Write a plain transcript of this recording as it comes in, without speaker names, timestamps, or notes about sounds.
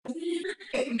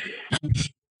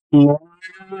الله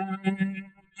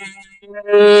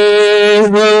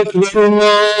أكبر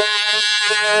الله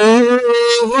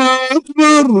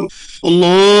أكبر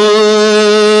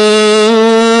الله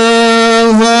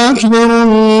أكبر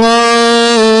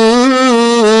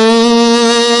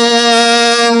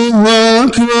الله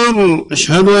أكبر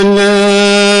أشهد أن لا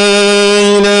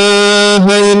إله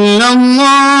إلا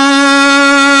الله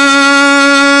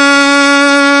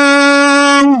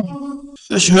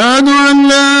أشهد أن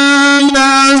لا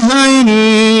إله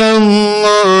إلا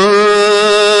الله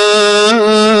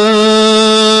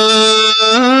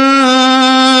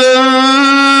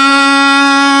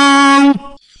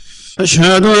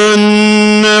أشهد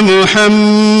أن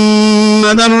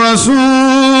محمدا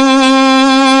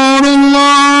رسول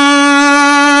الله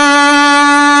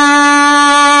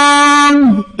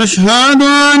أشهد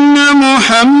أن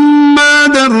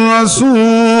محمدا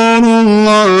رسول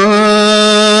الله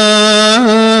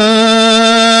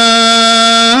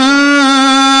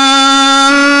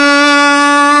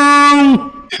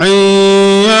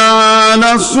حي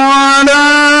على الصلاة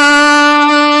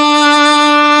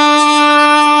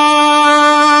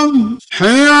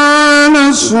حي على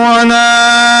الصلاة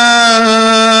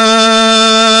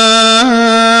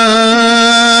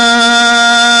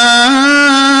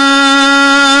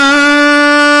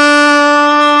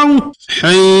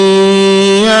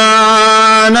حي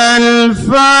على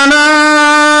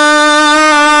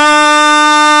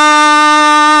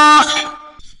الفلاح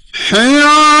حي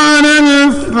على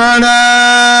الفلاح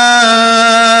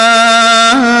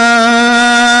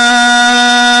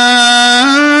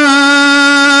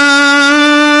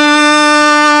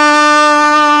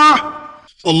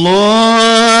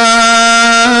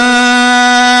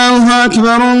الله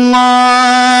أكبر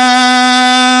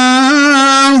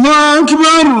الله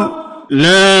أكبر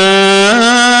لا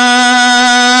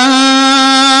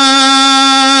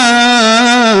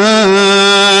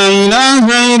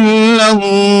إله إلا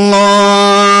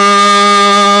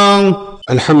الله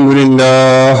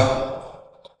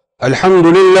الحمد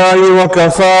لله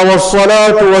وكفى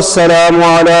والصلاة والسلام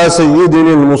على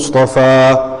سيدنا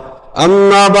المصطفى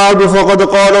أما بعد فقد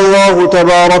قال الله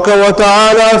تبارك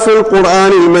وتعالى في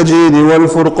القرآن المجيد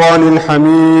والفرقان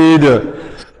الحميد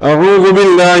أعوذ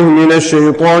بالله من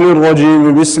الشيطان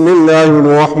الرجيم بسم الله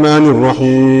الرحمن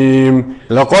الرحيم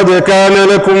لقد كان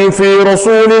لكم في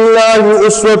رسول الله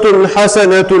أسوة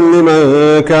حسنة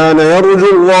لمن كان يرجو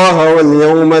الله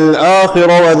واليوم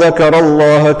الآخر وذكر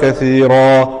الله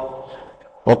كثيرا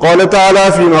وقال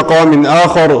تعالى في مقام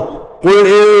آخر قل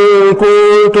إن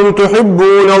كنتم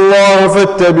تحبون الله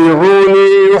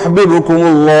فاتبعوني يحببكم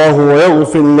الله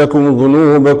ويغفر لكم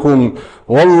ذنوبكم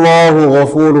والله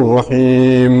غفور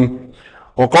رحيم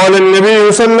وقال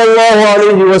النبي صلى الله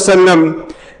عليه وسلم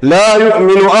لا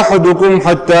يؤمن أحدكم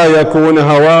حتى يكون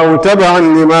هواه تبعا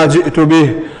لما جئت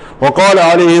به وقال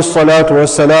عليه الصلاة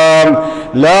والسلام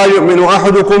لا يؤمن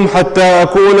أحدكم حتى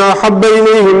أكون أحب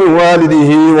إليه من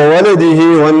والده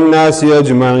وولده والناس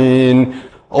أجمعين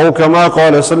أو كما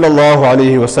قال صلى الله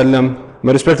عليه وسلم.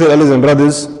 My respected elders and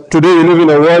brothers, today we live in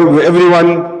a world where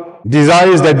everyone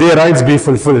desires that their rights be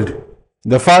fulfilled.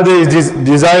 The father is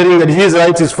desiring that his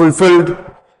rights is fulfilled,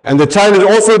 and the child is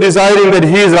also desiring that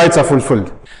his rights are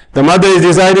fulfilled. The mother is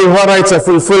desiring her rights are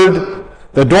fulfilled.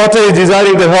 The daughter is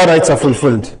desiring that her rights are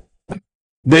fulfilled.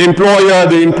 The employer,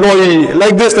 the employee,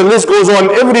 like this, the list goes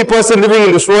on. Every person living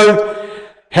in this world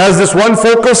has this one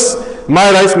focus: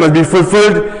 my rights must be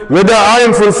fulfilled, whether I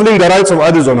am fulfilling the rights of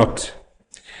others or not.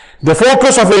 The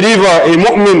focus of a believer, a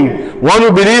mu'min, one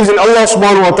who believes in Allah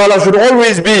subhanahu wa ta'ala, should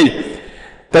always be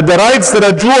that the rights that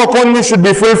are due upon me should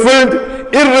be fulfilled,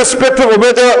 irrespective of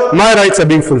whether my rights are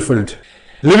being fulfilled.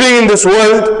 Living in this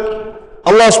world,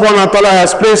 Allah subhanahu wa ta'ala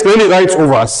has placed many rights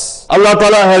over us. Allah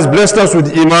ta'ala has blessed us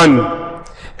with iman.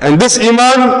 And this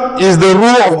iman is the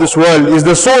ruh of this world, is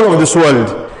the soul of this world.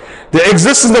 The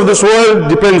existence of this world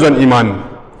depends on iman.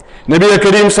 Nabi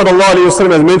Kareem sallallahu alayhi wa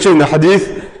sallam has mentioned in the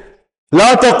hadith,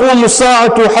 لا تقوم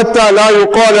الساعة حتى لا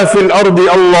يقال في الأرض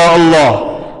الله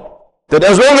الله. That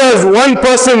as long as one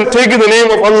person taking the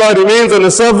name of Allah remains on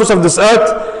the surface of this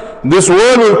earth, this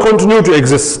world will continue to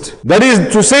exist. That is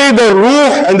to say, the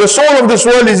ruh and the soul of this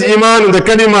world is iman and the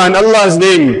kalima and Allah's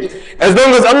name. As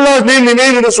long as Allah's name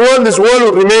remains in this world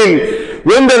will remain.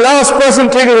 When the last person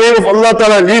taking the name of Allah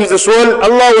Ta'ala leaves this world,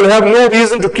 Allah will have no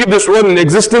reason to keep this world in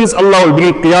existence. Allah will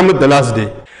bring Qiyamah the last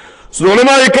day. So the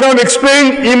ulama ikram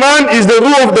explained, iman is the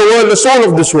ruh of the world, the soul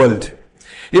of this world.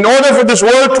 In order for this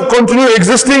world to continue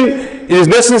existing, it is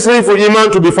necessary for iman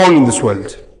to be found in this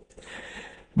world.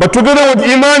 But together with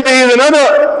iman, there is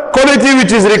another quality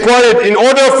which is required in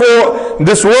order for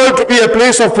this world to be a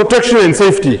place of protection and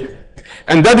safety.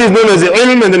 And that is known as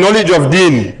ilm and the knowledge of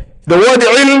deen. The word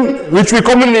ilm, which we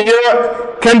commonly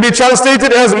hear, can be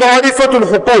translated as ma'rifatul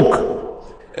huquq,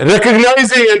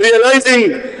 recognizing and realizing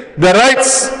the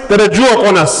rights that are due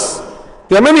upon us.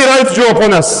 There are many rights due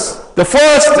upon us. The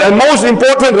first and most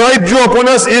important right due upon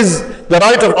us is the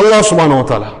right of Allah subhanahu wa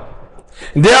ta'ala.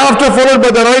 Thereafter followed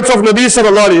by the rights of Nabi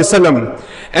sallallahu alayhi wa sallam.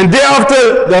 And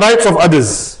thereafter the rights of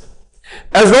others.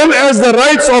 As long as the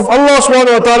rights of Allah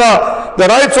subhanahu wa ta'ala, the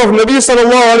rights of Nabi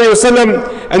sallallahu alayhi wa sallam,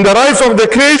 and the rights of the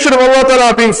creation of Allah ta'ala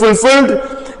are being fulfilled,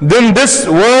 then this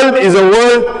world is a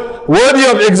world worthy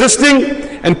of existing,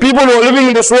 and people who are living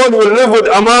in this world will live with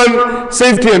aman,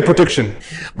 safety and protection.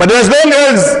 But as long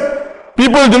as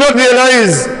people do not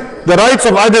realize the rights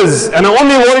of others and are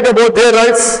only worried about their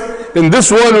rights, then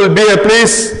this world will be a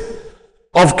place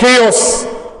of chaos,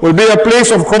 will be a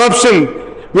place of corruption,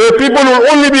 where people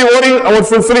will only be worrying about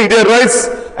fulfilling their rights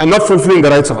and not fulfilling the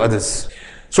rights of others.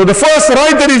 So the first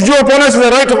right that is due upon us is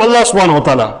the right of Allah subhanahu wa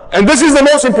ta'ala. And this is the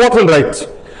most important right.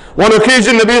 One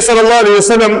occasion, Nabi sallallahu alayhi wa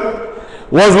sallam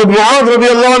was with Mu'adh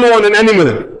radiallahu anhu on an animal.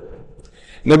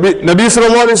 Nabi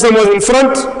sallallahu alayhi wa sallam was in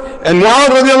front, and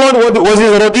Mu'adh radiallahu anhu was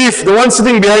his radif, the one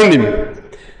sitting behind him.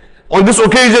 On this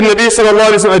occasion, Nabi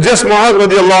sallallahu alayhi wa sallam addressed Mu'adh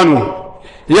radiallahu anhu.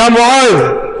 Ya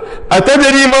Mu'adh,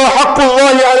 أتدري ما حق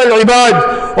الله على العباد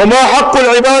وما حق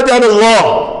العباد على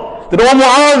الله? That, O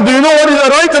Mu'adh, do you know what is the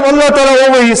right of Allah Ta'ala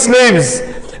over His slaves?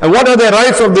 And what are the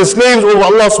rights of the slaves over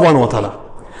Allah Subhanahu wa Ta'ala?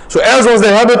 So as was the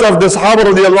habit of the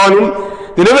Sahaba radiallahu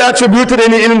anhum, they never attributed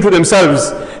any ilm to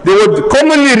themselves. They would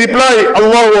commonly reply,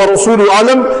 Allah wa Rasulu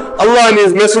alam, Allah and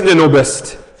His Messenger know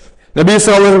best. Nabi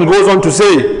sallallahu alayhi wa sallam goes on to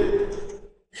say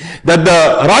that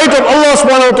the right of Allah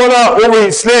Subhanahu wa Ta'ala over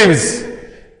His slaves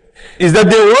is that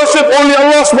they worship only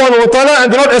Allah subhanahu wa ta'ala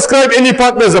and do not ascribe any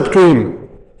partners up to Him.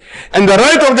 And the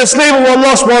right of the slave of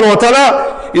Allah subhanahu wa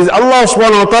ta'ala is Allah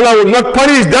subhanahu wa ta'ala will not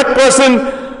punish that person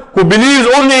who believes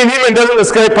only in Him and doesn't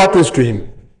ascribe partners to Him.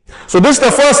 So this is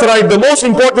the first right, the most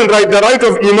important right, the right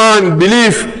of iman,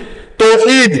 belief,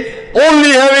 tawheed,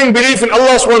 only having belief in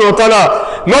Allah subhanahu wa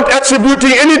ta'ala, not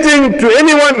attributing anything to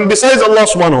anyone besides Allah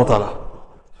subhanahu wa ta'ala.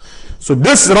 So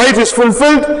this right is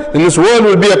fulfilled, then this world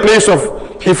will be a place of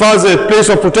hifazat, place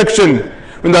of protection.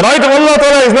 When the right of Allah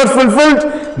Ta'ala is not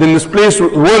fulfilled, then this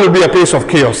world will be a place of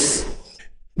chaos.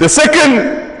 The second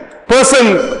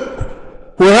person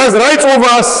who has rights over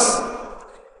us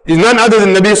is none other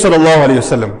than Nabi sallallahu alayhi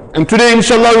wa sallam. And today,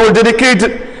 inshallah, we will dedicate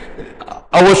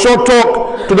our short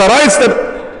talk to the rights that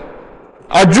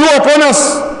are due upon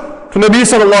us to Nabi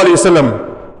sallallahu alayhi wa sallam.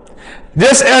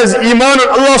 Just as iman on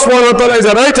Allah subhanahu wa ta'ala is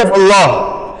a right of Allah,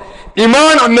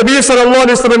 Iman on Nabi sallallahu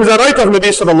alayhi wa sallam is a right of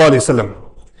Nabi sallallahu alayhi wa sallam.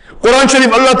 Quran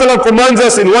Sharif, Allah Ta'ala commands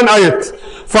us in one ayat,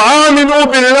 فَآمِنُوا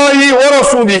بِاللَّهِ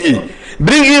وَرَسُولِهِ.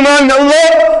 Bring iman in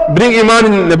Allah, bring iman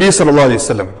in Nabi sallallahu alayhi wa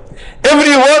sallam.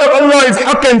 Every word of Allah is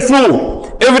haqq and true.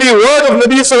 Every word of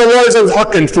Nabi sallallahu alayhi wa sallam is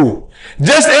haqq and true.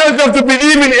 Just as we have to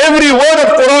believe in every word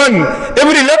of Quran,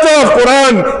 every letter of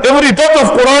Quran, every dot of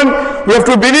Quran, we have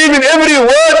to believe in every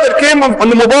word that came on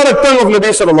the Mubarak tongue of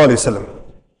Nabi sallallahu alayhi wa sallam.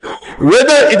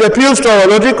 Whether it appeals to our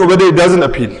logic or whether it doesn't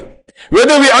appeal.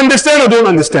 Whether we understand or don't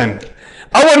understand.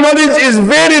 Our knowledge is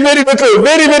very, very little,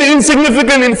 very, very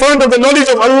insignificant in front of the knowledge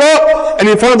of Allah and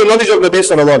in front of the knowledge of Nabi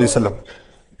sallallahu alayhi wa sallam.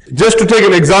 Just to take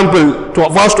an example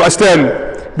for us to understand,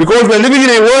 because we are living in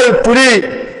a world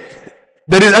today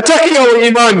that is attacking our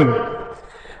iman.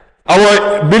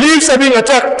 Our beliefs are being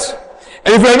attacked.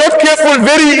 And if we are not careful,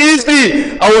 very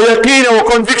easily our yaqeen, our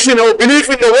conviction, our belief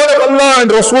in the word of Allah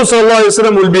and Rasul sallallahu alayhi wa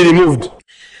sallam will be removed.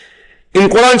 In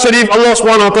Quran Sharif, Allah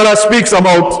subhanahu wa ta'ala speaks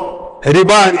about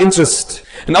riba and interest.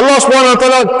 And Allah subhanahu wa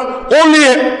ta'ala only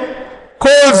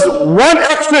calls one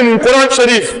action in Quran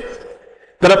Sharif,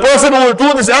 that a person who will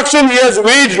do this action, he has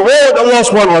waged war with Allah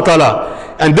subhanahu wa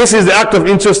ta'ala. And this is the act of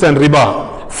interest and riba.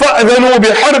 فَأَذَنُوا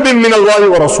بِحَرْبٍ مِّنَ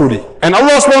اللَّهِ وَرَسُولِهِ. And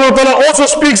Allah subhanahu wa ta'ala also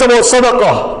speaks about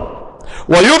sadaqah.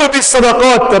 وَيُرْبِي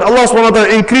الصَّدَقَاتِ, that Allah subhanahu wa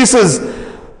ta'ala increases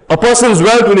a person's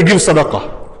wealth when he gives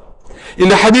sadaqah. In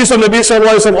the hadith of Nabi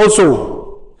sallallahu alayhi wa sallam also,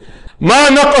 مَا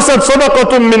نَقَصَتْ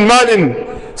صَدَقَةٌ مِّن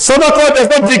مَالٍ. Sadaqah does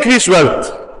not decrease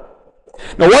wealth.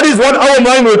 Now what is what our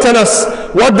mind will tell us,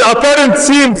 what the apparent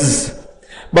seems.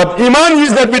 But iman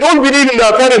is that we don't believe in the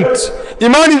apparent.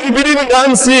 Iman is we believe in the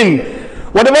unseen.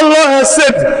 Whatever Allah has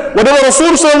said, whatever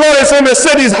Rasul sallallahu alayhi wa sallam has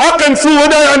said is haqq and true,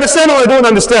 whether I understand or I don't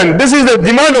understand. This is the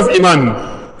demand of iman.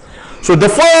 So the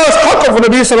first haqq of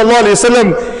Nabi sallallahu alayhi wa sallam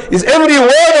is every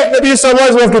word of Nabi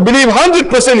sallallahu alayhi wa sallam we have to believe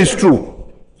 100% is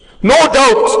true. No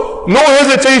doubt, no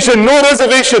hesitation, no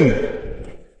reservation.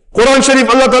 Quran Sharif,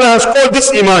 Allah Ta'ala has called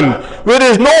this iman, where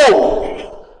there is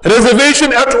no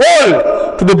reservation at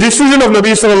all to the decision of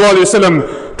Nabi sallallahu alayhi wa sallam,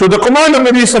 to the command of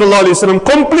Nabi sallallahu alayhi wasallam,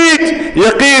 complete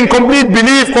yaqeen, complete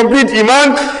belief, complete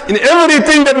iman in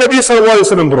everything that Nabi sallallahu alayhi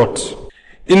wasallam brought.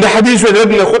 In the hadith we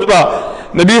read in the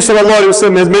khutbah, Nabi sallallahu alayhi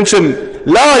wasallam has mentioned,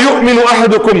 لا يؤمن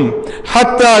أحدكم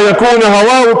حتى يكون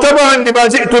هواه تبعا لما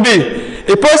جئت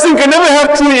به. A person can never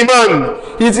have true iman.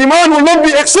 His iman will not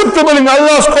be acceptable in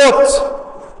Allah's court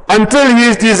until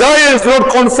his desires do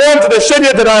not conform to the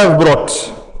sharia that I have brought.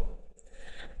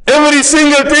 Every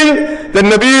single thing that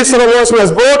Nabi sallallahu alayhi wasallam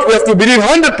has brought, we have to believe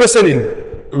 100% in,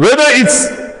 whether it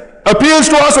appeals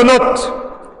to us or not.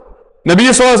 Nabi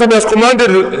sallallahu alayhi wasallam has commanded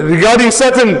regarding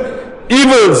certain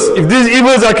evils. If these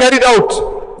evils are carried out,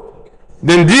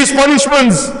 then these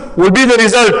punishments will be the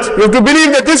result. You have to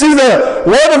believe that this is the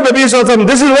word of Nabi sallallahu alayhi wasallam.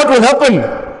 This is what will happen.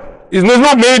 There's no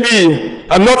maybe,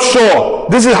 I'm not sure.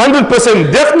 This is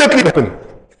 100% definitely happen.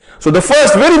 So the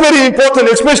first, very, very important,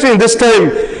 especially in this time,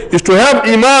 is to have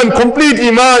iman, complete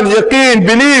iman, yaqeen,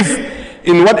 belief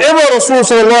in whatever Rasul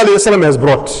sallallahu alayhi wasallam has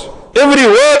brought. Every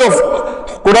word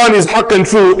of Quran is haqq and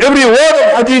true. Every word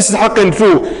of hadith is haqq and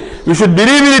true. We should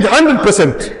believe in it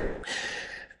 100%.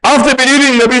 After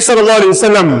believing in Nabi sallallahu alayhi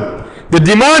wasallam, the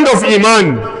demand of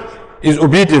iman is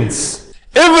obedience.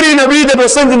 Every Nabi that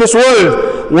was sent in this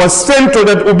world was sent so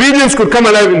that obedience could come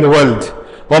alive in the world.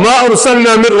 وَمَا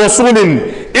أَرْسَلْنَا مِنْ رَسُولٍ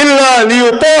إِلَّا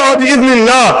لِيُطَاعَ بِإِذْنِ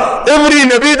اللَّهِ. Every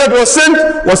Nabi that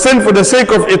was sent for the sake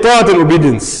of itaat and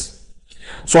obedience.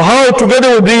 So how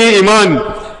together with bringing iman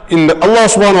in Allah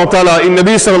subhanahu wa ta'ala, in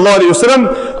Nabi sallallahu alayhi wasallam,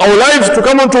 our lives to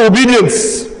come unto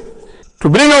obedience, to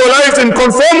bring our lives in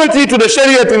conformity to the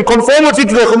Shariat, in conformity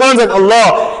to the commands of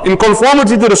Allah, in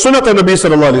conformity to the Sunnah of Nabi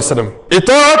sallallahu alayhi wasallam.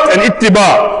 Itaat and ittiba,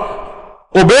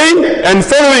 obeying and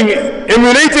following,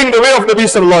 emulating the way of Nabi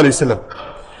sallallahu alayhi wasallam.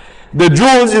 The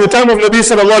Jews in the time of Nabi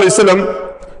sallallahu alayhi wasallam,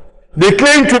 they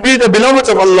claim to be the beloveds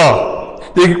of Allah.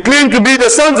 They claim to be the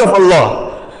sons of Allah.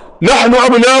 نحن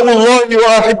أبناء الله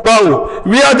وأحباؤه.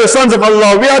 We are the sons of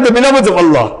Allah. We are the beloveds of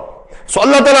Allah. So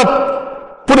Allah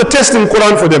Ta'ala put a test in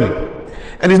Quran for them.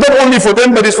 And it's not only for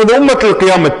them, but it's for the Ummah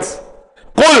al-Qiyamat.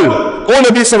 Qul, O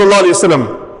Nabi sallallahu alayhi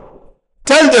wasallam,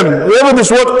 tell them, wherever this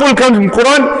word Qul comes in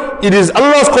Quran, it is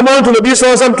Allah's command to Nabi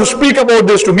sallallahu alayhi wasallam to speak about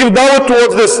this, to give da'wah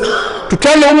towards this, to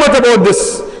tell the Ummah about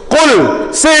this.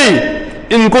 Qul, say,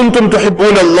 in kuntum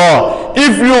tuhibbun Allah.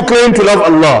 If you claim to love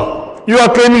Allah, you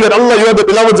are claiming that Allah, you are the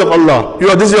beloveds of Allah.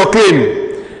 This is your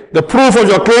claim. The proof of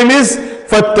your claim is,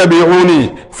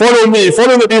 fattabi'uni. Follow me,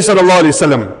 follow Nabi sallallahu alayhi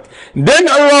wasallam. Then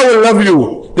Allah will love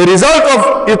you. The result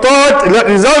of itaat, the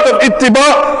result of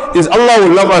ittiba is Allah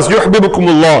will love us.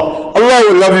 Yuhibbukumullah. Allah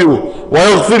will love you. Wa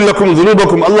yaghfir lakum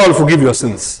dhunubakum. Allah will forgive your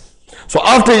sins. So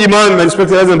after iman, my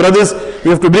respected brothers and brothers,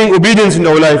 we have to bring obedience in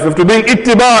our life. We have to bring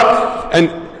ittiba and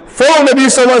follow Nabi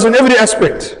sallallahu alayhi wasallam in every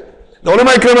aspect. The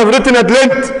ulama ikram have written at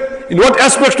length in what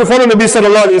aspects to follow Nabi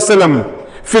sallallahu alayhi wasallam.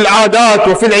 Fil aadat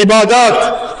wa fil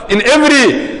ibadat. In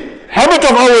every habit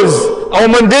of ours, our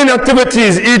mundane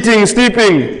activities, eating,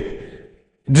 sleeping,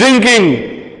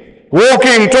 drinking,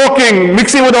 walking, talking,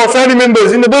 mixing with our family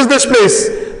members, in the business place,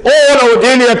 all our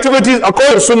daily activities are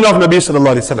called Sunnah of Nabi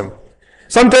sallallahu alayhi wasallam.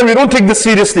 Sometimes we don't take this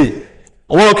seriously.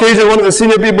 On one occasion, one of the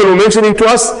senior people were mentioning to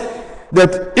us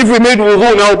that if we made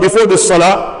wudu now before the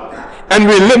salah, and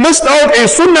we missed out a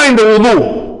sunnah in the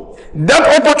wudu,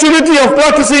 that opportunity of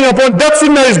practicing upon that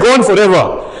sunnah is gone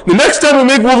forever. The next time we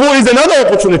make wudu is another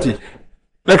opportunity.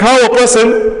 Like how a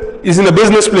person is in a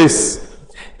business place.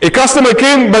 A customer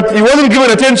came, but he wasn't given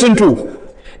attention to.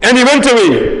 And he went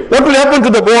away. What will happen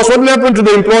to the boss? What will happen to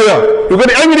the employer? You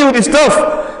get angry with his stuff.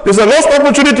 There's a lost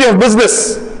opportunity of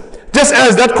business. Just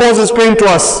as that causes pain to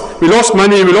us. We lost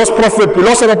money, we lost profit, we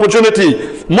lost an opportunity.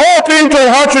 More pain to our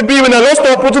heart should be when I lost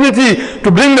the opportunity to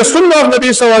bring the sunnah of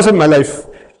Nabi sallallahu alayhi wa sallam in my life.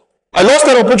 I lost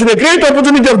an opportunity, a great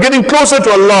opportunity of getting closer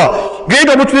to Allah. Great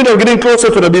opportunity of getting closer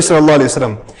to Nabi sallallahu alayhi wa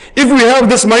sallam. If we have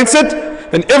this mindset,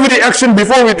 then every action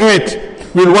before we do it,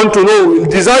 we'll want to know, we'll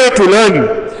desire to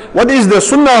learn. What is the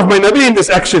sunnah of my Nabi in this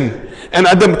action? And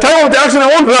at the time of the action, I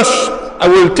won't rush. I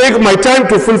will take my time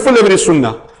to fulfill every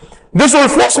sunnah. This will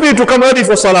force me to come early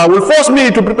for salah, will force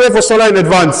me to prepare for salah in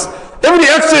advance. Every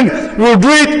action, we will do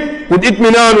it with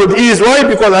itminan, with ease. Why?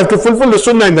 Because I have to fulfill the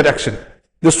sunnah in that action.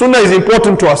 The sunnah is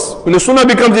important to us. When the sunnah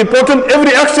becomes important,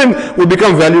 every action will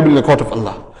become valuable in the court of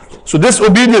Allah. So this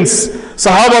obedience,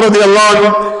 Sahaba radiallahu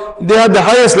anhu, they had the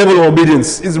highest level of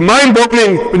obedience. It's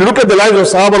mind-boggling when you look at the lives of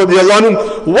Sahaba radiallahu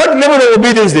anhu, what level of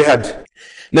obedience they had.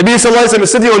 Nabi sallallahu alayhi wa sallam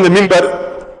is sitting on the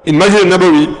minbar in Masjid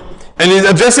al-Nabawi, and he's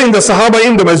addressing the Sahaba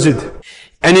in the masjid.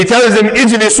 And he tells them,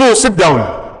 Ijlisu, sit down.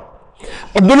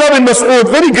 Abdullah bin Mas'ud,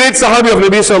 very great Sahabi of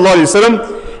Nabi sallallahu alayhi wa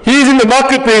sallam, he is in the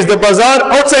marketplace, the bazaar,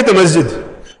 outside the masjid.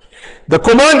 The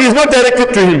command is not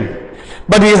directed to him.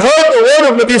 But he heard the word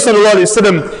of Nabi sallallahu alayhi wa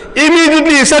sallam.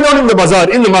 Immediately he sat down in the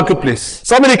bazaar, in the marketplace.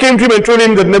 Somebody came to him and told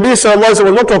him that Nabi sallallahu alayhi wa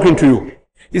sallam was not talking to you.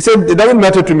 He said, it doesn't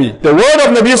matter to me. The word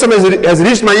of Nabi sallallahu alayhi wa sallam has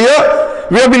reached my ear.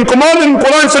 We have been commanded in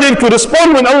Quran Sharif to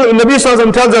respond when Nabi sallallahu alayhi wa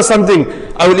sallam tells us something.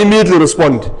 I will immediately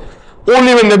respond.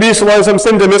 Only when Nabi sallallahu alayhi wa sallam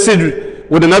sent a message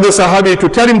with another sahabi to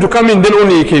tell him to come in, then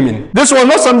only he came in. This was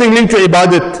not something linked to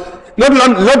ibadat,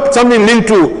 not something linked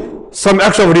to some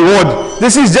action of reward.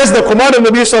 This is just the command of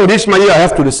Nabi sallallahu alayhi wa sallam reached my ear, I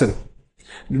have to listen.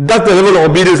 That's the level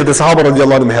of obedience that the Sahaba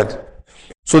radiallahu anhum had.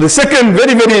 So the second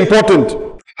very, very important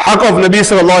haqq of Nabi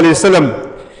sallallahu alayhi wa sallam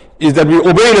is that we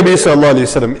obey Nabi sallallahu alayhi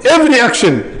wa sallam. Every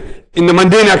action in the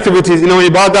mundane activities, in our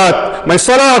ibadat, my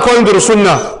salah according to the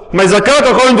sunnah, my zakat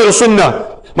according to the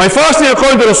sunnah, my fasting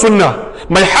according to the sunnah,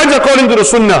 my hajj according to the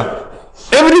sunnah,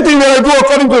 everything that I do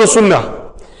according to the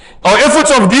sunnah, our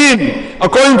efforts of deen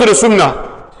according to the sunnah.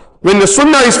 When the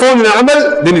sunnah is found in the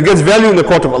amal, then it gets value in the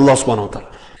court of Allah subhanahu wa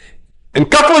ta'ala. And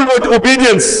coupled with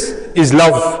obedience is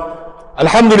love.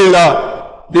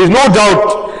 Alhamdulillah, there is no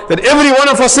doubt that every one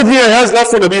of us sitting here has love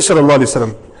for Nabi sallallahu alayhi wa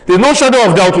sallam. There is no shadow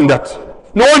of doubt in that.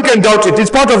 No one can doubt it.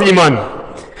 It's part of Iman.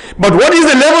 But what is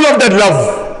the level of that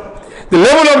love? The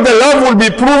level of the love will be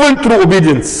proven through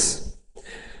obedience.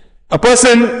 A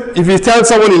person, if he tells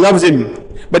someone he loves him,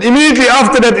 but immediately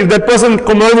after that, if that person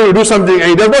commands him to do something and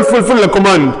he does not fulfill the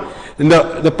command, then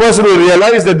the person will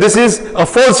realize that this is a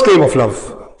false claim of love.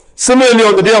 Similarly,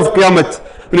 on the day of Qiyamah,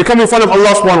 when you come in front of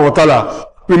Allah subhanahu wa ta'ala,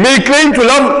 we may claim to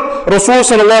love Rasul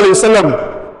sallallahu alayhi wa sallam,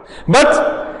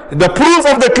 but the proof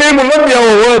of the claim will not be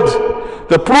our word.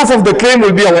 The proof of the claim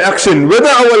will be our action, whether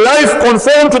our life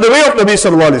conform to the way of Nabi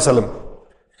sallallahu alayhi wa sallam.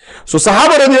 So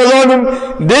Sahaba radiallahu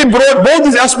anhum, they brought both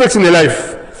these aspects in their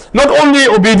life. Not only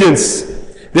obedience,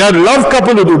 they had love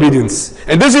coupled with obedience.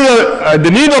 And this is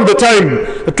the need of the time.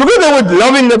 Together with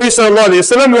loving Nabi sallallahu alayhi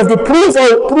wa sallam, we have to prove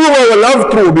our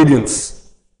love through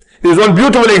obedience. There is one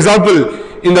beautiful example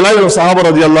in the life of Sahaba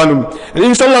radiallahu anhum. And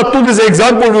inshallah, through this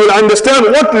example, we will understand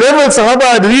what level Sahaba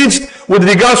had reached with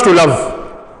regards to love.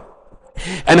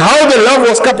 And how the love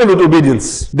was coupled with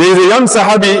obedience. There is a young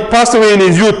Sahabi, passed away in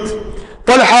his youth.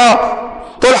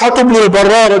 Talha ibn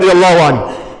al-Barra radiallahu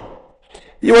anhu.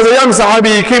 He was a young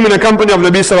Sahabi, he came in the company of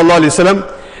Nabi sallallahu alayhi wa sallam,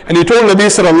 and he told Nabi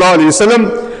sallallahu alayhi wa sallam,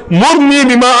 Murni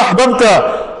bima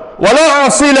ahbabta, wala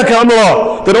a'si laka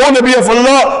amra. That, O Nabi of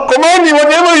Allah, command me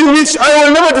whatever you wish, I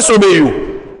will never disobey you.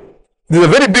 This is a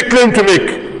very big claim to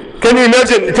make. Can you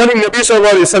imagine telling Nabi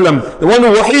sallallahu alayhi wa sallam, the one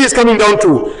who wahi is coming down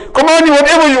to, command me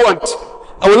whatever you want,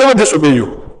 I will never disobey you.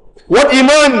 What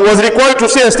iman was required to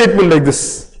say a statement like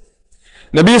this?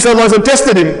 Nabi sallallahu alayhi wa sallam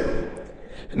tested him.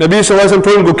 Nabi sallallahu alayhi wa sallam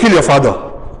told him, go kill your father.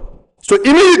 So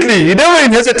immediately, he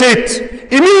never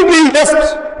hesitate. Immediately he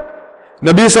left.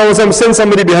 Nabi sallallahu alayhi wa sallam sent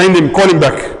somebody behind him, call him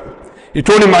back. He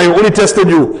told him, I only tested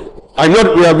you.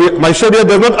 My Sharia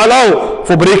does not allow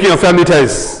for breaking of family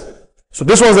ties. So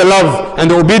this was the love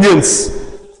and the obedience.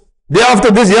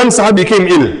 Thereafter, this young Sahabi became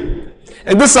ill.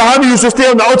 And this Sahabi used to stay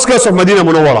on the outskirts of Medina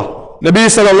Munawwara. Nabi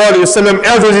sallallahu alayhi wa sallam,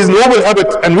 as was his noble habit,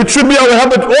 and which should be our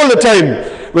habit all the time,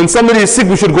 when somebody is sick,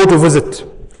 we should go to visit.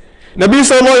 Nabi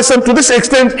sallallahu alayhi wa sallam, to this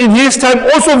extent, in his time,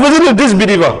 also visited this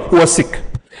believer who was sick.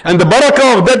 And the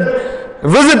barakah of that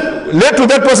visit led to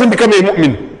that person becoming a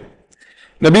mu'min.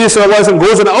 Nabi sallallahu alayhi wa sallam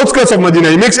goes on the outskirts of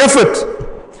Medina. He makes effort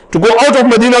to go out of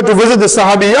Medina to visit the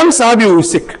Sahabi, young Sahabi who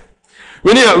is sick.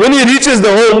 When he reaches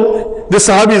the home, the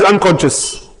Sahabi is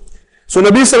unconscious. So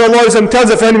Nabi sallallahu alayhi wa sallam tells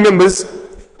the family members,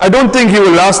 I don't think he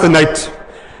will last the night.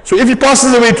 So if he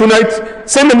passes away tonight,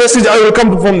 send a message, I will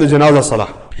come to perform the janazah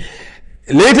salah.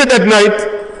 Later that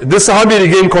night, this Sahabi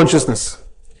regained consciousness.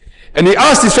 And he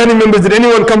asked his family members, did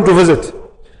anyone come to visit?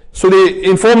 So they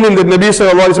informed him that Nabi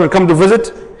sallallahu alayhi wa sallam had come to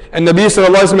visit. And Nabi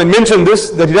sallallahu alayhi wa sallam mentioned this,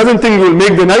 that he doesn't think he will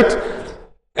make the night,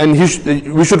 and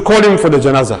we should call him for the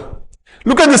janazah.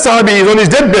 Look at the Sahabi, he's on his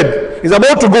deathbed. He's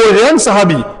about to go, he's a young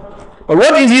Sahabi. But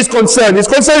what is his concern? His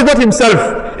concern is not himself.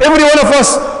 Every one of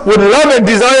us would love and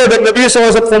desire that Nabi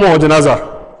sallallahu alayhi wa sallam perform our janazah.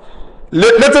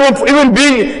 Let alone even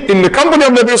being in the company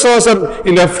of Nabi sallallahu alayhi wa sallam,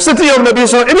 in the city of Nabi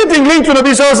sallallahu alayhi wa sallam, anything linked to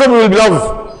Nabi sallallahu alayhi wa sallam we will love.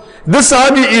 This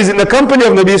Sahabi is in the company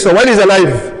of Nabi sallallahu alayhi wa sallam while he's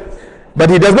alive. But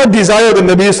he does not desire that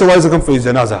Nabi sallallahu alayhi wa sallam come for his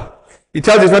janazah. He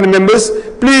tells his family members,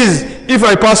 please, if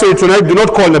I pass away tonight, do not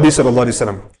call Nabi sallallahu alayhi wa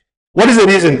sallam. What is the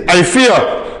reason? I fear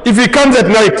if he comes at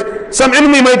night, some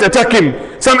enemy might attack him,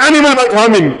 some animal might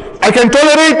harm him. I can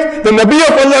tolerate the Nabi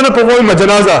of Allah not performing my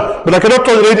janazah, but I cannot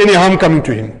tolerate any harm coming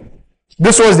to him.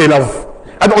 This was their love.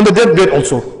 And on the deathbed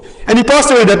also. And he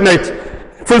passed away that night,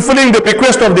 fulfilling the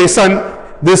request of their son.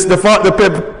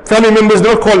 The family members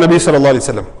do not call Nabi sallallahu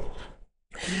alayhi wa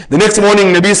sallam. The next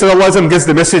morning, Nabi sallallahu alayhi wa sallam gets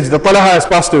the message that Talha has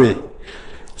passed away.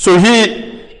 So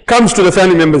he comes to the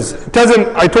family members, tells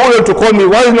them, I told her to call me,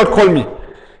 why did you not call me?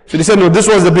 So they said, no, this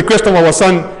was the bequest of our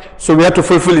son, so we had to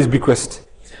fulfill his bequest.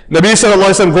 Nabi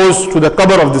sallallahu alaihi wasallam goes to the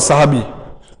qabr of the Sahabi,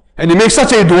 and he makes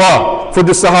such a dua for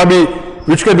the Sahabi,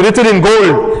 which can be written in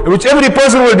gold, which every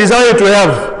person will desire to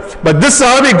have. But this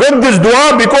Sahabi got this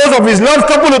dua because of his love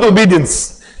coupled with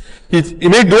obedience. He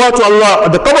made dua to Allah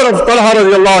at the qabr of Talha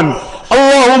radiallahu anhu.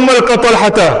 Allahumma laka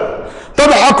talhata,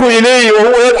 tadhaku ilayhi wa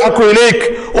huwa yadhaku ilayk.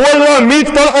 Oh Allah, meet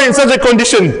Talha in such a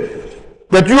condition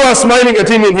that you are smiling at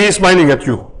him and he is smiling at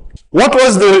you. What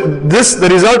was the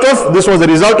result of? This was the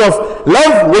result of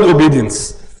love with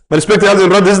obedience. But respected elders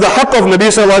and brothers, this is the haqq of Nabi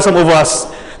sallallahu alaihi wasallam over us.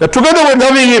 That together with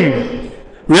loving him,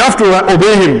 we have to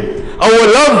obey him. Our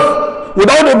love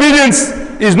without obedience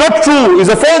is not true, is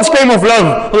a false claim of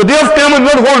love. On the day of Qiyamah,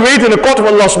 will not hold weight in the court of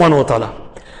Allah subhanahu wa ta'ala.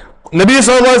 Nabi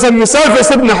sallallahu alaihi wasallam himself has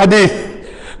said in the hadith,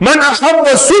 Man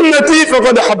ahabba sunnati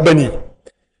faqad ahabbani.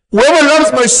 Whoever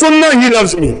loves my sunnah, he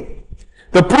loves me.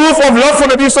 The proof of love for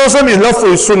Nabi sallallahu alaihi wasallam is love for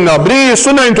his sunnah, bringing his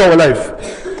sunnah into our life.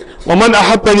 وَمَنْ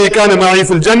أَحَبَّنِي كَانَ مَعِي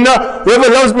فِي الْجَنَّةِ. Whoever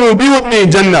loves me will be with me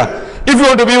in Jannah. If you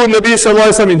want to be with Nabi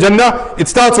sallallahu alaihi wasallam in Jannah, it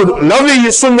starts with loving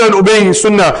his sunnah and obeying his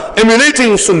sunnah,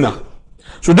 emulating his sunnah.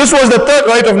 So this was the third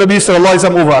right of Nabi sallallahu alaihi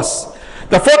wasallam over us.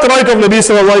 The fourth right of Nabi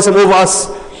sallallahu alaihi wasallam over us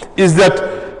is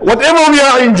that whatever we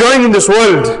are enjoying in this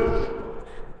world,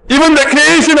 even the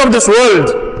creation of this world,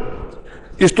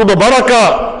 is to the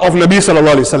barakah of Nabi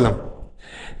sallallahu alaihi wasallam.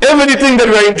 Everything that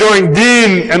we are enjoying,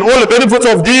 deen and all the benefits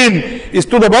of deen, is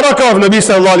to the barakah of Nabi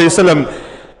sallallahu alaihi wasallam.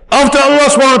 After Allah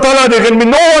subhanahu wa ta'ala, there can be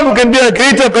no one who can be a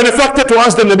greater benefactor to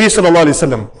us than Nabi sallallahu alaihi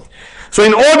wasallam. So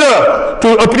in order to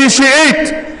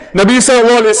appreciate Nabi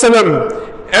sallallahu alaihi wasallam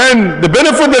and the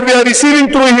benefit that we are receiving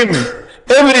through him,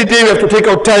 every day we have to take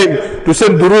out time to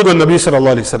send durood on Nabi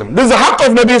sallallahu alaihi wasallam. This is the haqq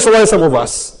of Nabi sallallahu alaihi wasallam of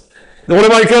us. The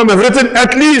ulama ikram have written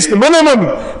at least minimum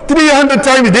 300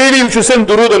 times daily we should send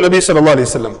durood on Nabi sallallahu alaihi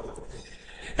wasallam.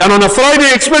 And on a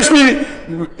Friday especially,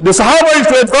 the Sahaba used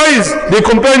to advise their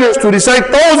companions to recite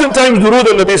 1,000 times durood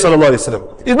on Nabi sallallahu alaihi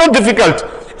wasallam. It's not difficult.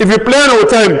 If you plan our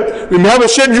time, we may have a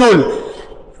schedule,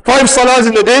 5 salahs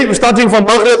in a day, starting from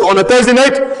Maghrib on a Thursday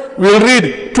night, we'll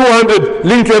read 200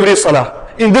 linked to every salah.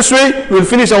 In this way, we'll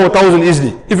finish our 1,000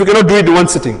 easily, if we cannot do it in one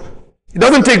sitting. It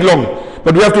doesn't take long.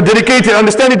 But we have to dedicate it,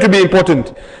 understand it to be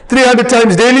important. 300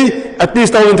 times daily, at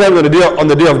least 1,000 times on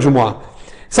the day of Jumu'ah.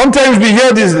 Sometimes we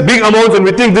hear these big amounts and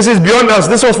we think this is beyond us.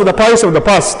 This was for the pious of the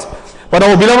past. But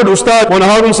our beloved Ustad, Mawlana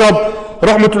Harun Sahab,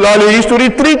 Rahmatullah alayhi, used to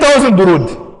read 3,000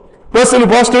 durood. Person who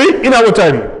passed away in our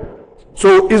time.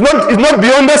 So it's not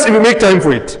beyond us if we make time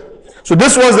for it. So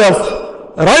this was the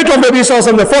right of Nabi sallallahu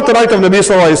alaihi wasallam, the fourth right of Nabi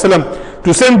sallallahu alaihi wasallam,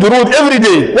 to send durood every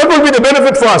day. What will be the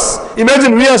benefit for us?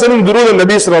 Imagine we are sending durood on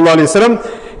Nabi sallallahu alaihi wasallam.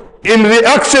 In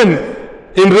reaction,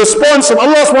 in response from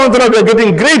Allah subhanahu wa ta'ala, we are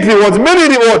getting great rewards,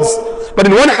 many rewards. But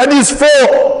in one hadith,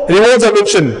 4 rewards are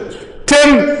mentioned.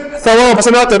 10 thawab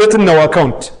hasanat are written in our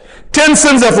account. 10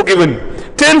 sins are forgiven.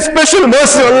 10 special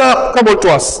mercy Allah come to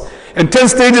us. And 10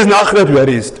 stages in Akhirat we are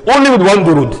raised. Only with one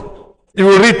durood. If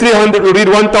we read 300, we read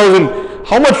 1,000,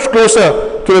 how much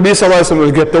closer to Nabi sallallahu alaihi wasallam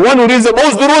will get? The one who reads the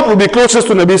most durood will be closest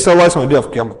to Nabi sallallahu alaihi wasallam on the day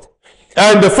of Qiyamah.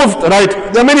 And the fifth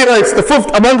right, there are many rights. The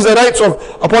fifth amongst the rights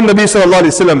upon Nabi sallallahu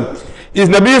alaihi wasallam is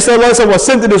Nabi sallallahu alaihi wasallam was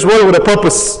sent to this world with a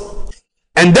purpose.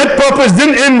 And that purpose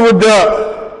didn't end with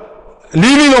the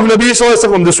leaving of Nabi sallallahu alaihi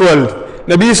wasallam from this world.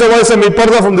 Nabi sallallahu alaihi wasallam made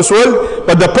parda from this world,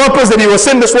 but the purpose that he was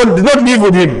sent this world did not leave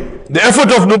with him. The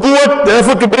effort of nubuwwat, the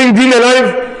effort to bring deen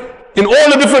alive in all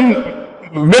the different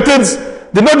methods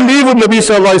did not leave with Nabi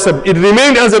sallallahu alaihi wasallam. It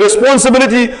remained as a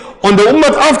responsibility on the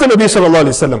ummah after Nabi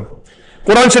sallallahu alaihi wasallam.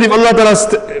 Quran Sharif, Allah Ta'ala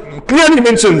clearly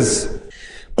mentions,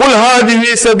 قُلْ هَذِهِ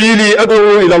سَبِيلِي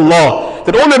أَدْعُو إِلَى اللَّهِ.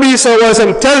 That, O Nabi sallallahu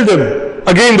alaihi wasallam, tell them,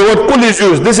 again the word qul is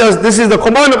used. This is the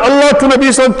command of Allah to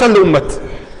Nabi sallallahu alaihi wasallam, tell the ummah.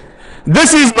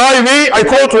 This is my way, I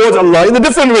call towards Allah. In the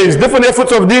different ways, different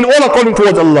efforts of deen, all are calling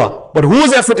towards Allah. But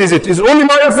whose effort is it? Is it only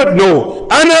my effort? No.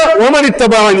 Ana wa man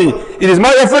ittaba'ani. It is my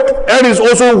effort, and it is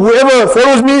also whoever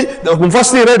follows me, the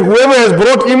Mufassir read, whoever has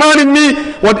brought iman in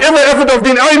me, whatever effort of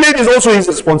deen I made is also his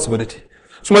responsibility.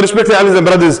 So my respected elders and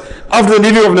brothers, after the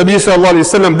leaving of Nabi sallallahu alaihi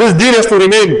wasallam, this deen has to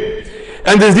remain.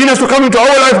 And this deen has to come into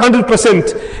our life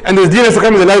 100%. And this deen has to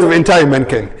come in the life of entire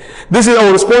mankind. This is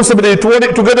our responsibility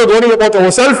together worrying about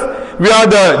ourselves. We are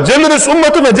the generous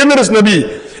ummah of a generous Nabi.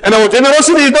 And our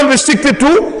generosity is not restricted to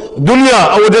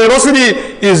dunya. Our generosity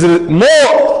is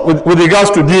more with regards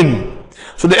to deen.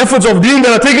 So the efforts of deen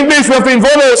that are taking place, we have to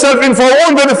involve ourselves in for our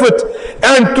own benefit.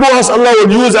 And through us, Allah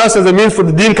will use us as a means for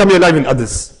the deen coming alive in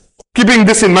others. Keeping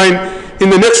this in mind, in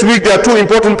the next week there are 2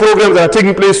 important programs that are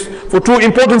taking place for 2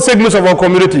 important segments of our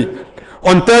community.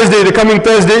 On Thursday, the coming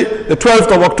Thursday, the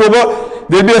 12th of October,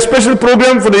 There'll be a special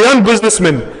program for the young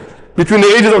businessmen between the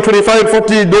ages of 25 and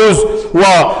 40, those who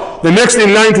are the next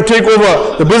in line to take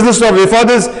over the business of their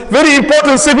fathers. Very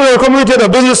important segment of the community are the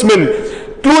businessmen.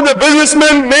 Through the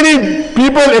businessmen, many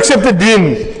people accepted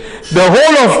Deen. The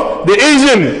whole of the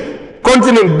Asian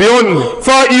continent beyond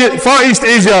Far East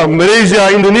Asia, Malaysia,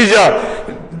 Indonesia,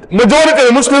 majority of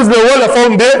the Muslims in the world are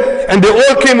found there, and they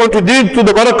all came onto Deen to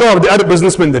the barakah of the other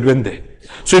businessmen that went there.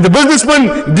 So if the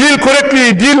businessmen deal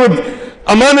correctly, deal with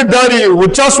amanat-dari,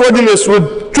 with trustworthiness,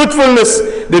 with truthfulness,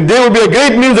 then there will be a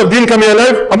great means of Deen coming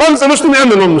alive amongst the Muslims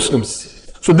and the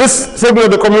non-Muslims. So this segment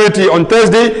of the community on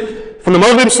Thursday, from the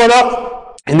Maghrib Salah,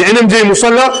 in the NMJ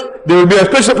Musalla, there will be a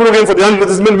special program for the young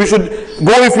businessmen. We should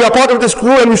go if we are part of this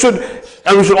crew, and we should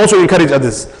also encourage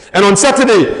others. And on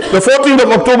Saturday, the 14th of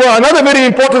October, another very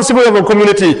important segment of our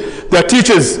community, the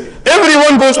teachers.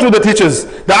 Everyone goes through the teachers.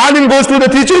 The alim goes through the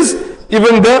teachers,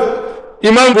 even the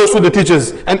imam goes through the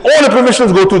teachers, and all the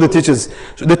professionals go through the teachers.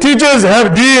 So the teachers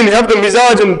have Deen, have the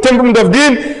mizaj and temperament of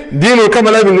Deen. Deen will come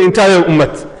alive in the entire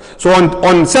ummah. So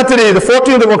on Saturday, the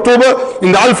 14th of October,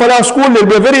 in the Al-Falah school, there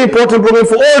will be a very important program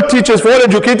for all teachers, for all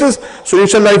educators. So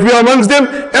inshallah, if we are amongst them,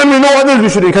 and we know others, we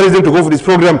should encourage them to go for this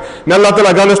program. May Allah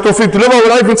Ta'ala grant us tawfiq to live our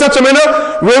life in such a manner,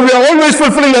 where we are always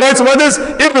fulfilling the rights of others,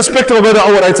 irrespective of whether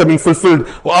our rights are being fulfilled.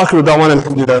 Wa akhiru da'wana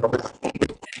alhamdulillah.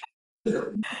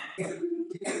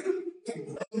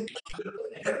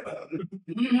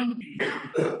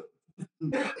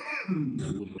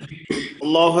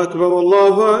 الله أكبر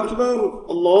الله أكبر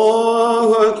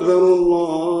الله أكبر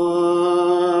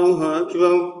الله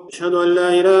أكبر أشهد أن لا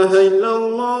إله إلا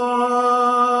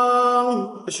الله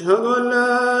أشهد أن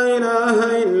لا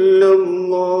إله إلا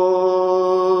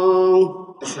الله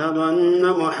أشهد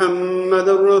أن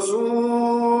محمدا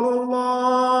رسول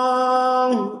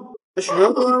الله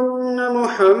أشهد أن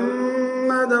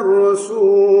محمدا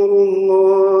رسول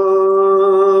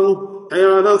الله حي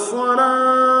على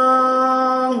الصلاة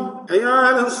حي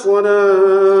على الصلاة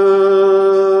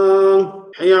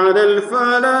حي على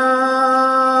الفلاح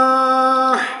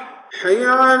حي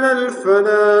على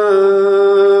الفلاح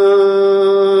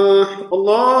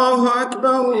الله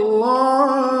أكبر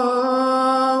الله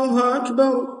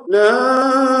أكبر لا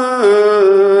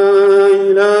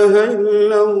إله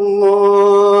إلا الله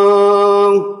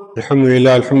الحمد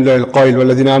لله القائل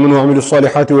والذين آمنوا وعملوا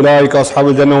الصالحات أولئك أصحاب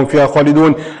الجنة هم فيها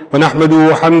خالدون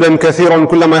ونحمده حمدا كثيرا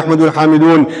كلما يحمده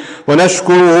الحامدون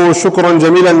ونشكره شكرا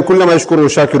جميلا كلما يشكره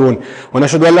الشاكرون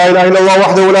ونشهد أن لا إله إلا الله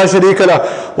وحده لا شريك له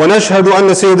ونشهد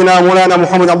أن سيدنا مولانا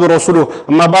محمد عبد رسوله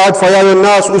أما بعد فيا أيها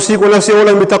الناس أوصيكم نفسي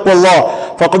أولا بتقوى الله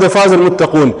فقد فاز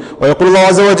المتقون ويقول الله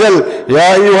عز وجل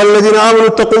يا أيها الذين آمنوا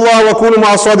اتقوا الله وكونوا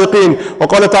مع الصادقين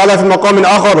وقال تعالى في مقام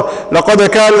آخر لقد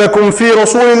كان لكم في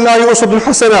رسول الله أسوة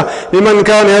حسنة لمن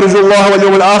كان يرجو الله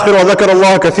واليوم الآخر وذكر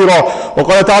الله كثيرا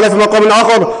وقال تعالى في مقام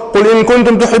آخر قل إن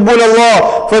كنتم تحبون الله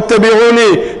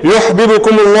فاتبعوني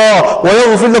يحببكم الله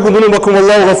ويغفر لكم ذنوبكم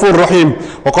والله غفور رحيم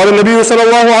وقال النبي صلى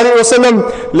الله عليه وسلم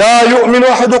لا يؤمن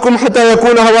أحدكم حتى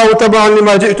يكون هواه تبعا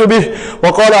لما جئت به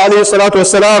وقال عليه الصلاة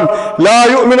والسلام لا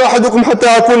يؤمن أحدكم حتى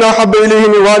أكون أحب إليه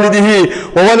من والده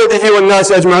وولده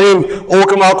والناس أجمعين أو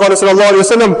كما قال صلى الله عليه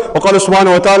وسلم وقال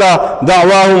سبحانه وتعالى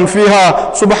دعواهم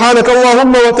فيها سبحانك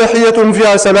اللهم وتحيتهم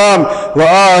فيها سلام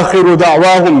وآخر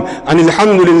دعواهم أن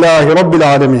الحمد لله رب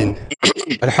العالمين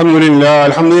الحمد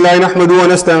لله نحمده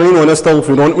ونستعين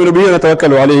ونستغفر ونؤمن به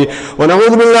ونتوكل عليه ونعوذ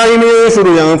بالله من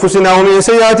شرور أنفسنا ومن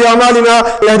سيئات أعمالنا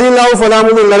يهدي الله فلا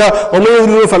مضل له ومن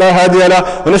يضلل فلا هادي له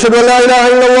ونشهد أن لا إله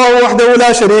إلا الله وحده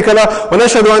لا شريك له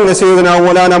ونشهد أن سيدنا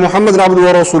ومولانا محمدا عبده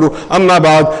ورسوله أما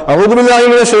بعد أعوذ بالله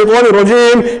من الشيطان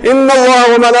الرجيم إن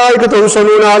الله وملائكته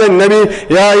يصلون على النبي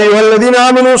يا أيها الذين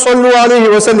آمنوا صلوا عليه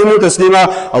وسلموا تسليما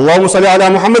اللهم صل على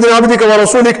محمد عبدك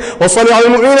ورسولك وصل على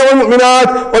المؤمنين والمؤمنات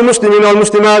والمسلمين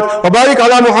والمسلمات وبارك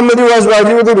على محمد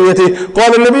وأزواجه وذريته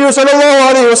قال النبي صلى الله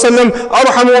عليه وسلم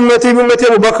أرحم أمتي بأمتي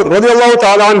أبو بكر رضي الله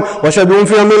تعالى عنه وشدهم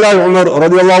في أمر الله عمر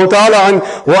رضي الله تعالى عنه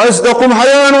وأصدقهم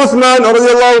حياء عثمان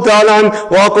رضي الله تعالى عنه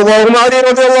وأقضاهم علي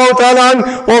رضي الله تعالى عنه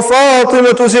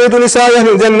وفاطمة سيد نساء أهل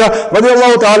الجنة رضي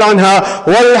الله تعالى عنها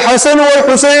والحسن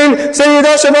والحسين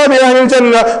سيدا شباب أهل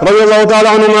الجنة رضي الله تعالى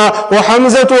عنهما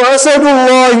وحمزة أسد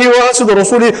الله وأسد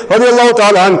رسوله رضي الله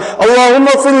تعالى عنه اللهم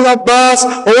اغفر للعباس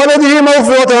وولده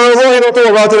مغفرة ظاهرة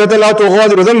وباطنة لا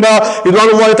تغادر ذنبا رضوان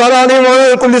الله تعالى عليهم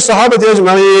وعلى كل الصحابة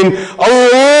أجمعين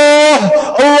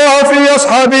الله في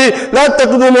أصحابي لا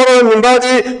تقدموا مرة من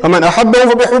بعدي فمن أحبهم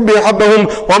فبحبي أحبهم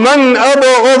ومن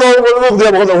أبغضهم فببغضي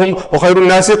أبغضهم وخير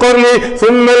الناس قرني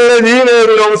ثم الذين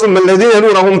يلونهم ثم الذين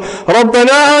يلونهم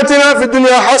ربنا آتنا في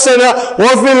الدنيا حسنة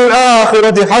وفي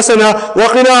الآخرة حسنة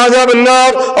وقنا عذاب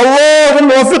النار اللهم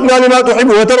وفقنا لما تحب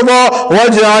وترضى،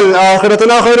 واجعل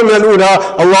آخرتنا خيرا من الأولى.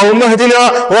 اللهم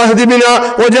اهدنا واهد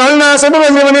بنا واجعلنا سببا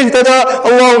لمن اهتدى.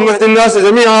 اللهم اهد الناس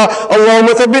جميعا. اللهم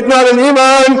ثبتنا على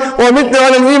الإيمان ومتنا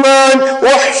على الإيمان،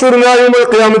 واحشرنا يوم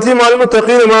القيامة مع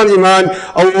المتقين مع الإيمان.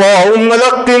 اللهم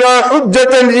لقنا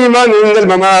حجة الإيمان عند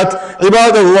الممات.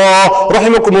 عباد الله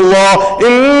رحمكم الله،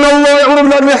 إن الله يأمر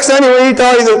بالعدل والإحسان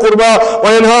وإيتاء ذي القربى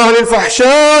وينهى عن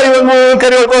الفحشاء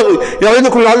والمنكر والبغي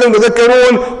يعظكم لعلكم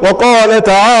تذكرون. وقال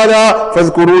تعالى: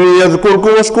 فاذكروني يذكركم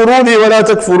واشكروا لي ولا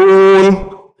تكفرون.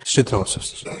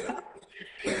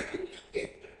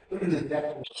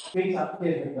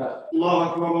 الله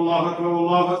أكبر الله أكبر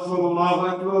الله أكبر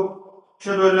الله أكبر.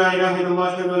 أشهد أن لا إله إلا الله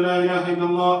أشهد أن لا إله إلا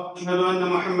الله أشهد أن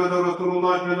محمدا رسول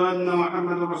الله أشهد أن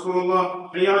محمدا رسول الله.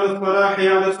 حي على الصلاة حي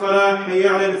على الصلاة حي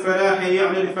على الفلاح حي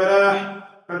على الفلاح.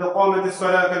 قد قامت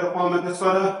الصلاة قد قامت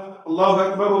الصلاة. الله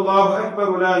أكبر الله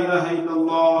أكبر لا إله إلا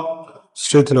الله.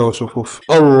 سجدنا وصفوف.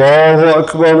 الله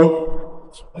أكبر.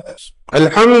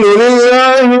 الحمد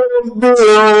لله رب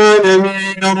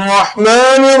العالمين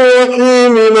الرحمن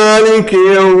الرحيم مالك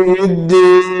يوم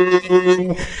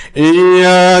الدين.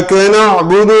 إياك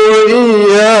نعبد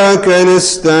وإياك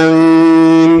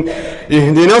نستعين.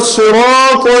 اهدنا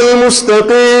الصراط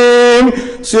المستقيم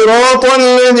صراط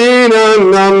الذين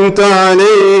أنعمت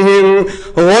عليهم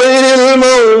غير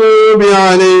المغضوب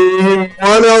عليهم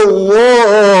ولا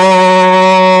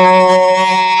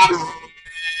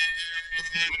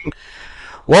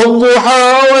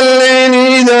والضحى والليل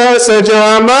إذا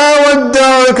سجى ما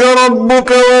ودعك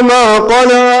ربك وما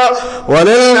قلى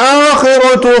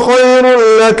وللآخرة خير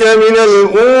لك من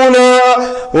الأولى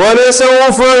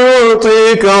ولسوف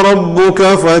يعطيك ربك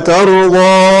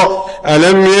فترضى.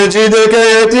 ألم يجدك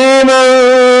يتيما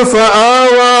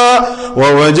فآوى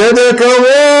ووجدك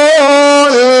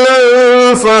ضالا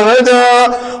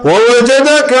فهدى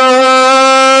ووجدك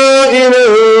عائلا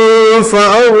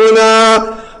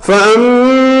فأغنى.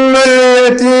 فأما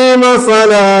اليتيم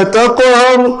فلا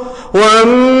تقهر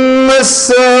وأما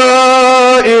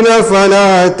السائل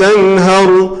فلا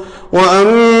تنهر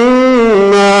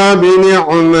وأما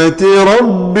بنعمة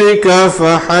ربك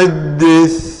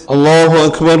فحدث. الله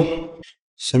أكبر.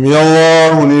 سمع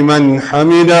الله لمن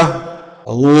حمده.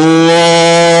 الله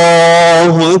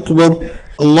أكبر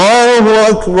الله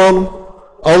أكبر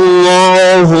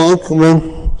الله أكبر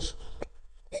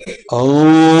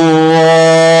الله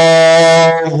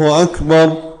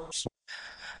أكبر.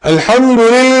 الحمد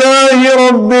لله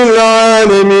رب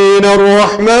العالمين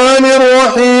الرحمن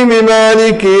الرحيم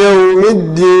مالك يوم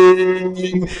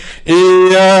الدين.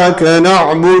 إياك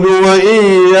نعبد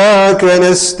وإياك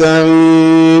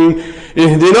نستعين.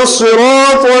 اهدنا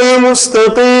الصراط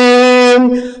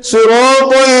المستقيم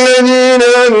صراط الذين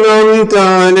أنعمت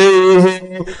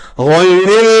عليهم غير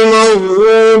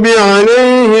المغضوب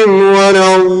عليهم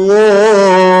ولا الضالين.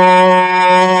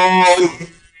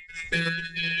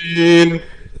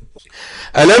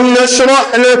 ألم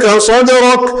نشرح لك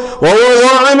صدرك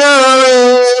ووضعنا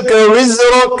عنك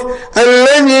وزرك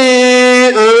الذي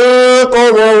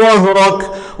أنقض ظهرك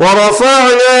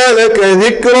ورفعنا لك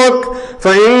ذكرك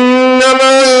فإن مع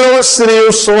العسر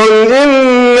يسرا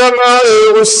إن مع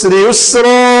العسر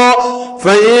يسرا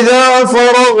فإذا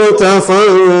فرغت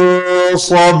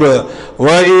فانصب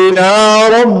وإلى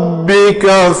ربك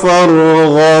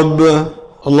فارغب.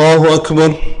 الله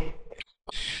أكبر.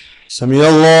 سمع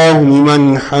الله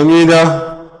لمن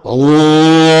حمده.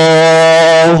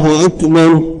 الله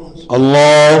أكبر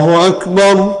الله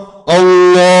أكبر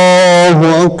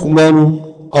الله أكبر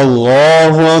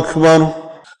الله أكبر.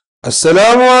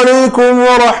 السلام عليكم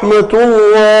ورحمة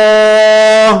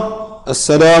الله.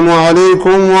 السلام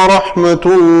عليكم ورحمة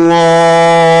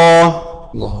الله.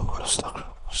 الله أكبر. استغفر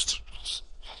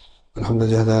الحمد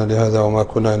لله هدانا لهذا وما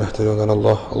كنا لنهتدي لولا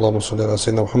الله. اللهم صل على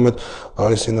سيدنا محمد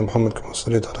وعلى سيدنا محمد كما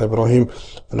صليت على إبراهيم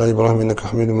وعلى آل إبراهيم إنك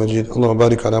حميد مجيد. اللهم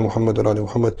بارك على محمد وعلى آل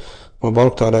محمد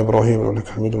وباركت على إبراهيم إنك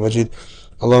حميد مجيد.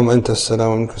 اللهم أنت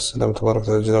السلام ومنك السلام تبارك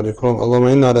وتعالى والإكرام. اللهم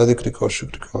إنا على ذكرك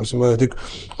وشكرك وحسن عبادتك.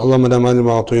 اللهم لا مانع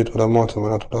لما أعطيت ولا معطي لما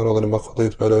منعت ولا راضي لما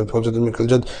قضيت ولا توجد منك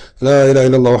الجد. لا إله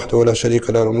إلا الله وحده ولا شريك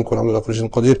له الملك والحمد لله كل شيء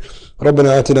قدير.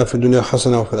 ربنا آتنا في الدنيا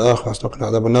حسنة وفي الآخرة حسنة وقنا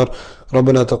عذاب النار.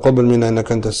 ربنا تقبل منا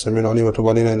إنك أنت السميع العليم وتب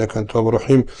علينا إنك أنت التواب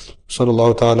الرحيم. صلى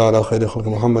الله تعالى على خير خلق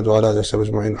محمد وعلى آله وصحبه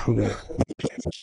أجمعين. الحمد لله.